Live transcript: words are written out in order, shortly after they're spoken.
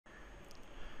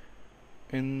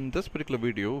In this particular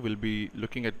video, we'll be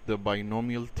looking at the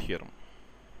binomial theorem.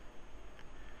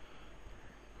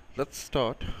 Let's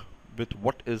start with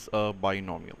what is a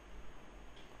binomial.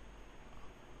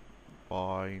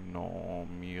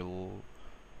 Binomial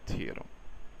theorem.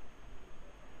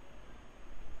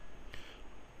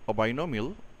 A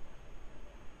binomial,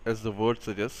 as the word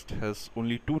suggests, has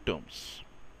only two terms.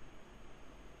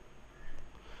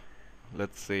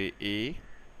 Let's say A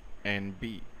and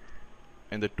B,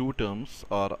 and the two terms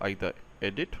are either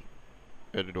added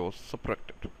or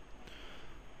subtracted.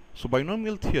 So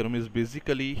binomial theorem is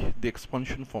basically the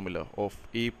expansion formula of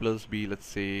a plus b, let's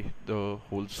say the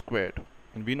whole squared.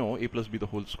 And we know a plus b the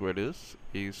whole squared is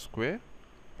a square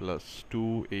plus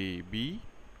 2ab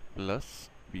plus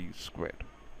b squared.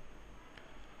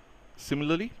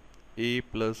 Similarly, a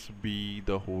plus b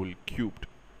the whole cubed,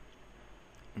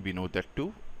 we know that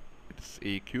too. It's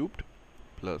a cubed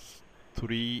plus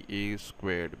 3a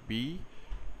squared b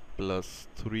plus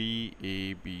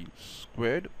 3ab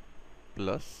squared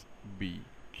plus b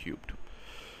cubed.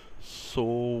 So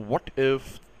what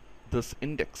if this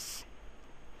index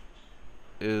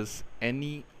is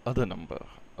any other number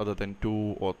other than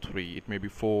 2 or 3? It may be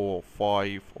 4 or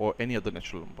 5 or any other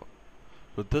natural number.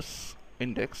 So this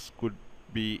index could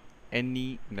be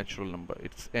any natural number.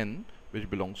 It's n, which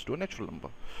belongs to a natural number.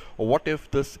 Or what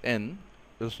if this n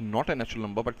is not a natural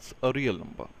number but it's a real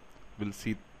number? We'll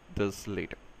see this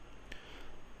later.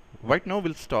 Right now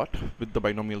we'll start with the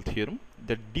binomial theorem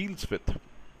that deals with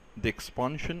the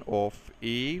expansion of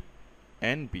a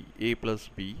and b, a plus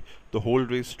b, the whole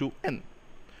raised to n,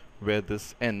 where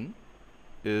this n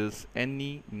is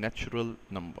any natural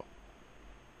number.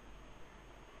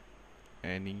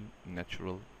 Any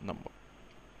natural number.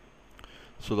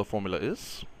 So the formula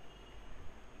is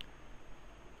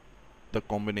the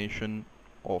combination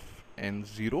of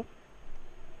n0,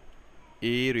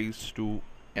 a raised to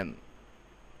n,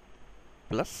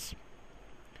 plus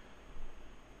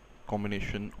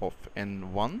combination of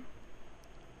n1,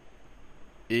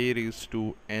 a raised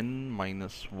to n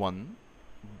minus 1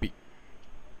 b,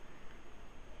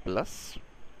 plus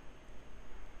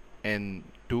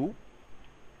n2,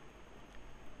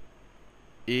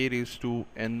 a raised to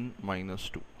n minus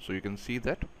 2. So you can see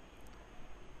that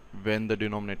when the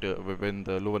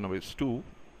lower number is 2,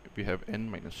 we have n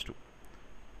minus 2.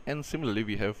 And similarly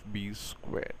we have b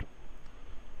squared.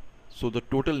 So the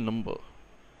total number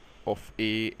of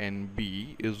a and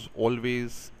b is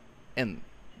always n,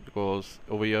 because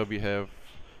over here we have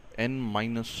n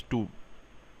minus 2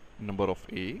 number of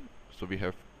a, so we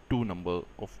have 2 number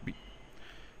of b,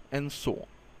 and so on.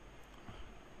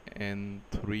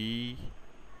 n3,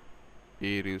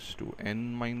 a raised to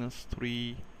n minus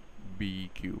 3 b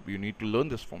cube. You need to learn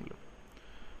this formula.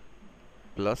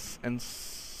 Plus and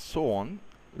so on.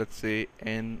 Let's say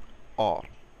nr, a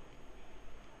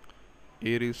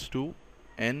raised to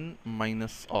n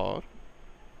minus r,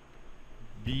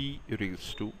 b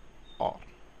raised to r,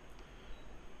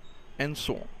 and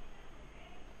so on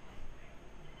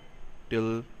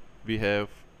till we have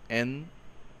n,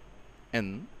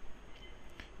 and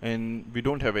we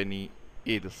don't have any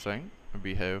a this time,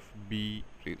 we have b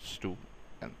raised to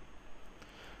n.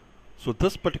 So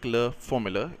this particular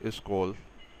formula is called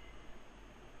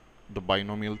the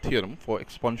binomial theorem for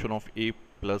expansion of a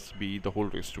plus b the whole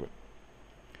raised to n.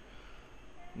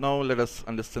 Now let us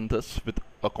understand this with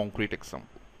a concrete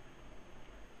example.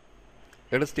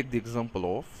 Let us take the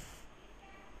example of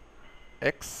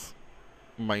x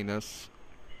minus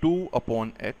 2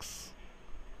 upon x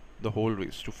the whole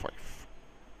raised to 5.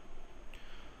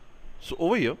 So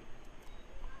over here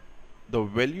the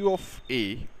value of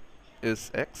a is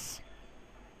x,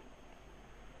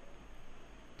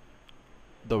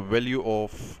 the value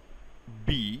of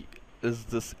b is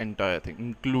this entire thing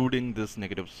including this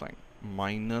negative sign,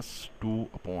 minus 2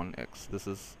 upon x, this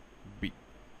is b,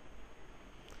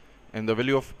 and the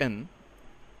value of n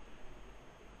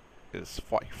is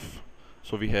 5.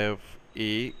 So we have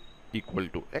a equal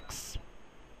to x,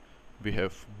 we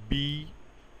have b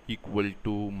equal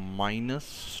to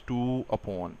minus 2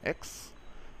 upon x,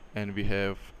 and we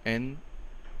have n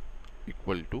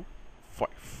equal to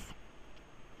 5.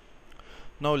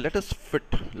 Now let us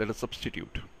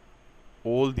substitute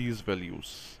all these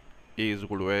values, a is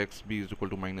equal to x, b is equal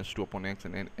to minus 2 upon x,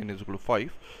 and n is equal to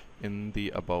 5 in the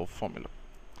above formula.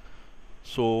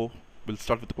 So we'll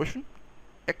start with the question: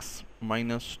 x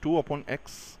minus 2 upon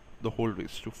x the whole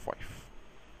raised to 5,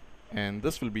 and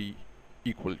this will be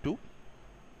equal to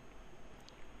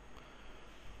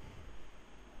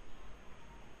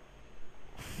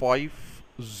 50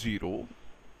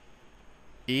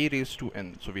 a raised to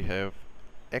n. So we have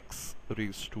x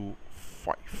raised to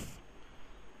 5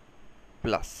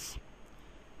 plus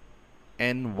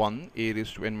n1 a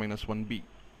raised to n minus 1b.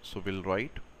 So we'll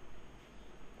write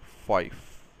 5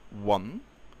 1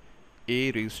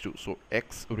 a raised to, so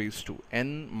x raised to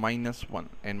n minus 1,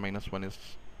 n minus 1 is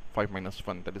 5 minus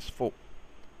 1, that is 4,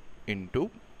 into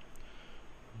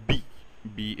b,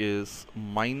 b is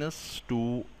minus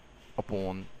 2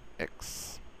 upon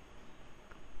x,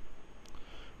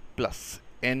 plus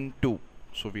n2,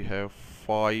 so we have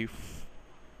 5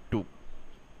 2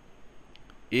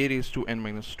 a raised to n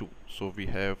minus 2, so we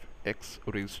have x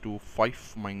raised to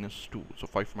 5 minus 2, so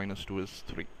 5 minus 2 is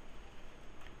 3,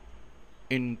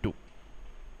 into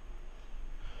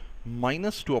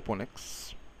minus 2 upon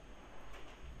x,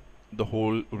 the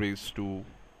whole raised to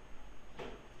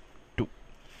 2,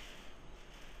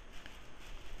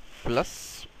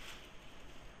 plus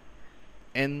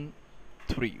n3,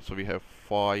 so we have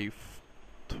 5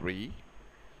 3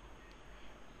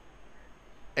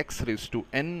 x raised to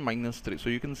n minus 3. So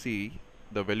you can see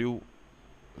the value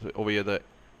over here, the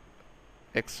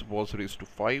x was raised to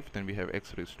 5, then we have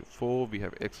x raised to 4, we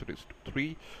have x raised to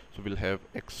 3, so we'll have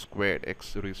x squared,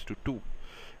 x raised to 2.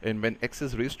 And when x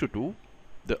is raised to 2,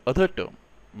 the other term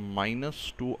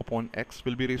minus 2 upon x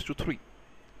will be raised to 3.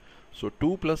 So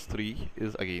 2 plus 3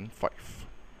 is again 5.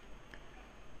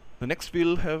 The next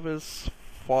we'll have is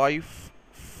 5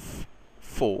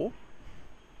 4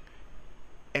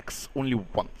 x only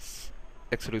once,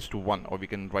 x raised to 1, or we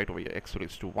can write over here x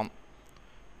raised to 1,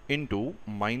 into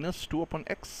minus 2 upon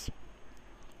x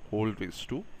whole raised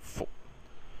to 4.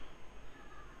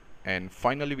 And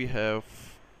finally we have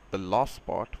the last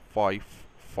part, 5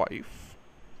 5.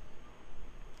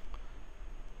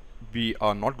 We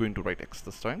are not going to write x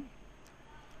this time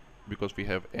because we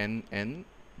have n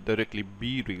directly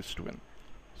b raised to n.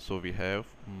 So we have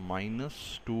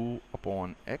minus 2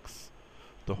 upon x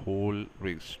the whole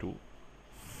raised to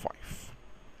 5.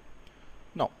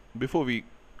 Now before we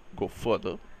go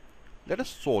further, let us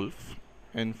solve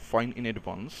and find in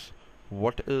advance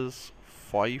what is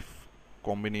 5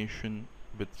 combination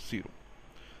with 0.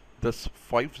 This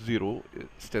 50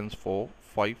 stands for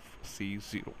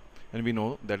 5C0, and we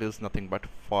know that is nothing but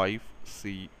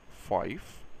 5C5,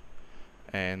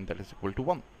 and that is equal to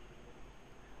 1.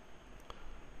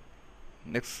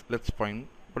 Next let's find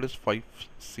what is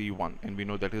 5C1, and we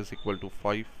know that is equal to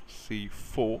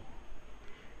 5C4,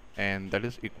 and that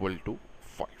is equal to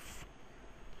 5.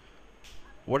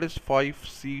 What is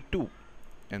 5C2?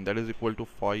 And that is equal to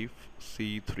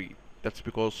 5C3. That's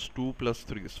because 2 plus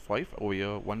 3 is 5. Over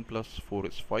here 1 plus 4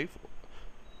 is 5.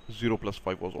 0 plus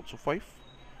 5 was also 5.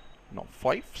 Now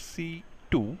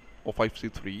 5C2 or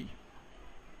 5C3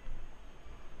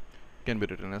 can be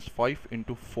written as 5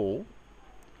 into 4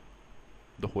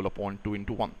 the whole upon 2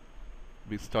 into 1.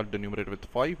 We start the numerator with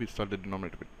 5, we start the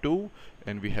denominator with 2,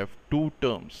 and we have 2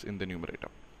 terms in the numerator.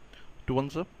 2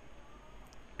 ones are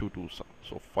 2 2s are.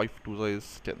 So 5 2s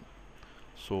is 10.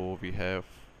 So we have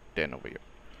 10 over here.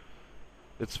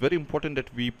 It's very important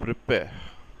that we prepare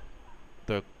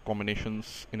the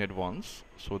combinations in advance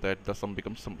so that the sum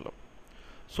becomes simpler.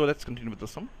 So let's continue with the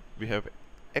sum. We have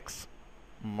x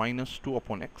minus 2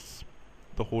 upon x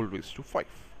the whole raised to 5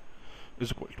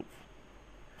 is equal to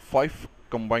 5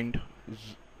 combined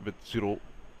with 0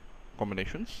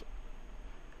 combinations,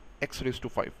 x raised to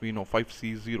 5. We know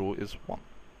 5C0 is 1.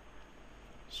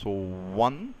 So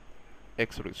 1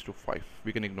 x raised to 5,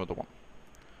 we can ignore the 1,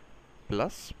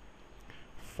 plus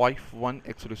 5 1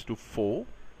 x raised to 4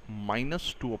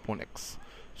 minus 2 upon x.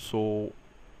 So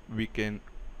we can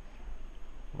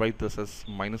write this as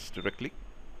minus directly.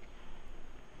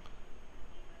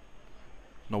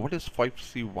 Now what is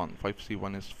 5C1?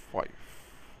 5C1 is 5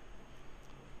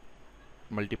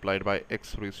 multiplied by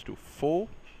x raised to 4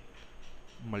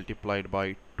 multiplied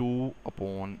by 2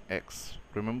 upon x.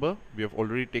 Remember, we have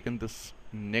already taken this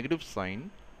negative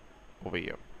sign over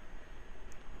here.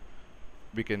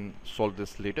 We can solve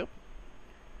this later.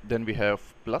 Then we have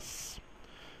plus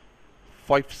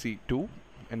 5C2,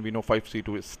 and we know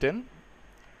 5C2 is 10.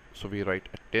 So we write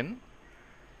 10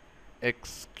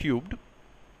 x cubed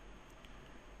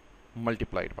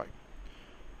multiplied by,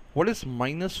 what is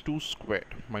minus 2 squared?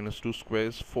 Minus 2 squared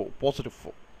is 4, positive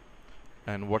 4.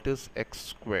 And what is x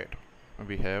squared?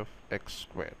 We have x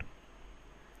squared.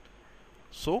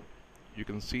 So you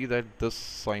can see that this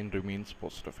sign remains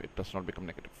positive, it does not become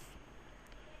negative.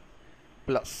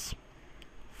 Plus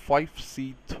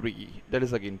 5C3, that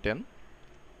is again 10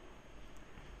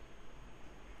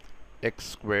 x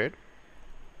squared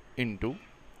into,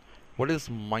 what is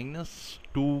minus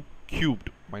 2 cubed?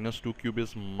 Minus 2 cubed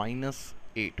is minus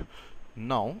 8.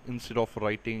 Now instead of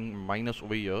writing minus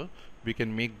over here, we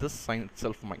can make this sign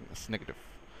itself minus, negative.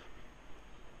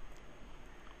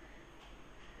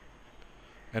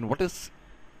 And what is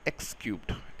x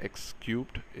cubed? X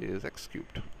cubed is x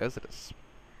cubed as it is.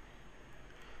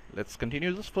 Let's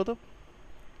continue this further.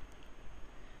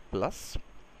 Plus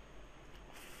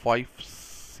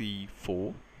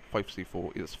 5c4.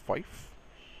 5c4 is 5.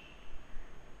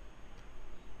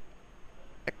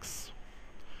 X.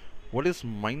 What is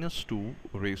minus 2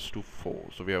 raised to 4?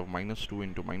 So we have minus 2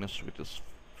 into minus 2, which is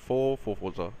 4. 4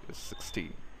 4 is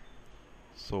 16.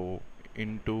 So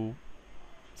into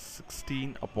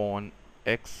 16 upon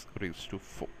x raised to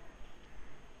 4.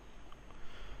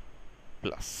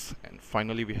 Plus, and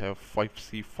finally we have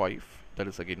 5c5, that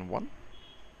is again 1.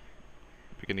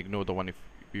 We can ignore the 1 if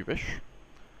we wish.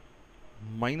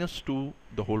 Minus 2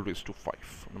 the whole raised to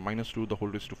 5. Minus 2 the whole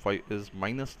raised to 5 is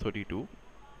minus 32.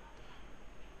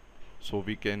 So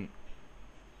we can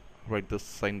write this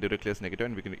sign directly as negative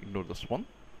and we can ignore this 1.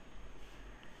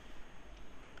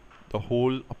 The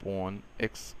whole upon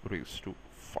x raised to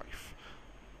 5.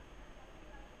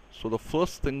 So the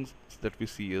first things that we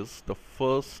see is the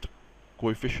first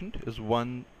coefficient is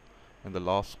 1 and the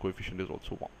last coefficient is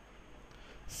also 1.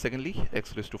 Secondly,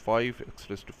 x raised to 5, x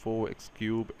raised to 4, x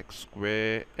cube, x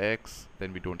square, x,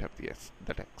 then we don't have the s,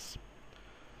 that x.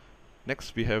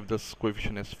 Next we have this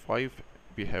coefficient as 5,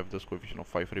 we have this coefficient of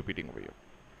 5 repeating over here.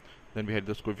 Then we had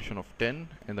this coefficient of 10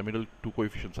 and the middle two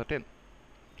coefficients are 10.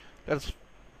 Let's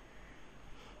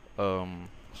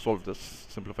solve this,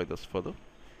 simplify this further.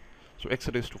 So x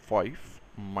raised to 5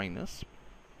 minus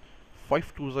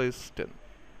 5 2s is 10.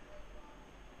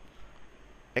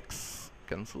 X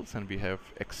cancels and we have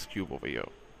x cube over here.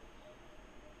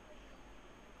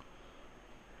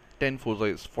 10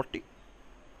 4s is 40.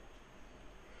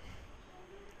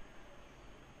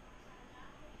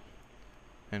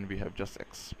 And we have just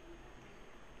x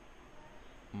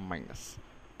minus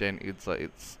 10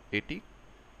 it's 80.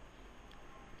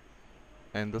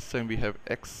 And this time we have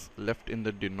x left in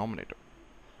the denominator.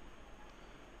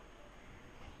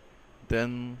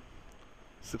 Then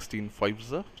 16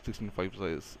 5s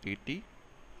is 80.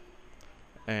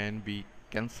 And we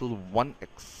cancel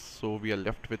 1x, so we are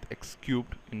left with x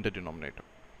cubed in the denominator.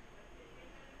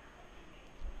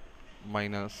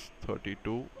 Minus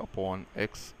 32 upon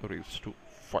x raised to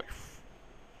 5.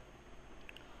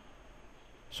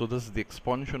 So this is the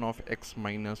exponent of x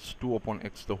minus 2 upon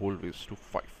x the whole raised to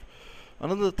 5.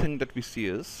 Another thing that we see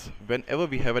is whenever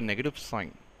we have a negative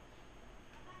sign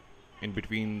in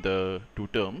between the two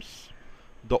terms,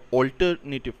 the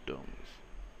alternative terms,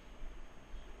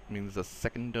 means the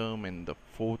second term and the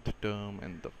fourth term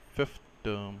and the fifth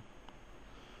term,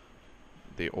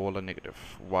 they all are negative,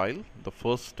 while the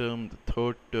first term, the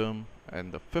third term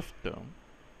and the fifth term,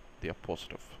 they are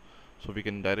positive. So we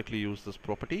can directly use this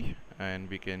property and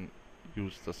we can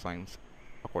use the signs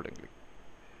accordingly.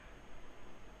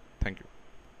 Thank you.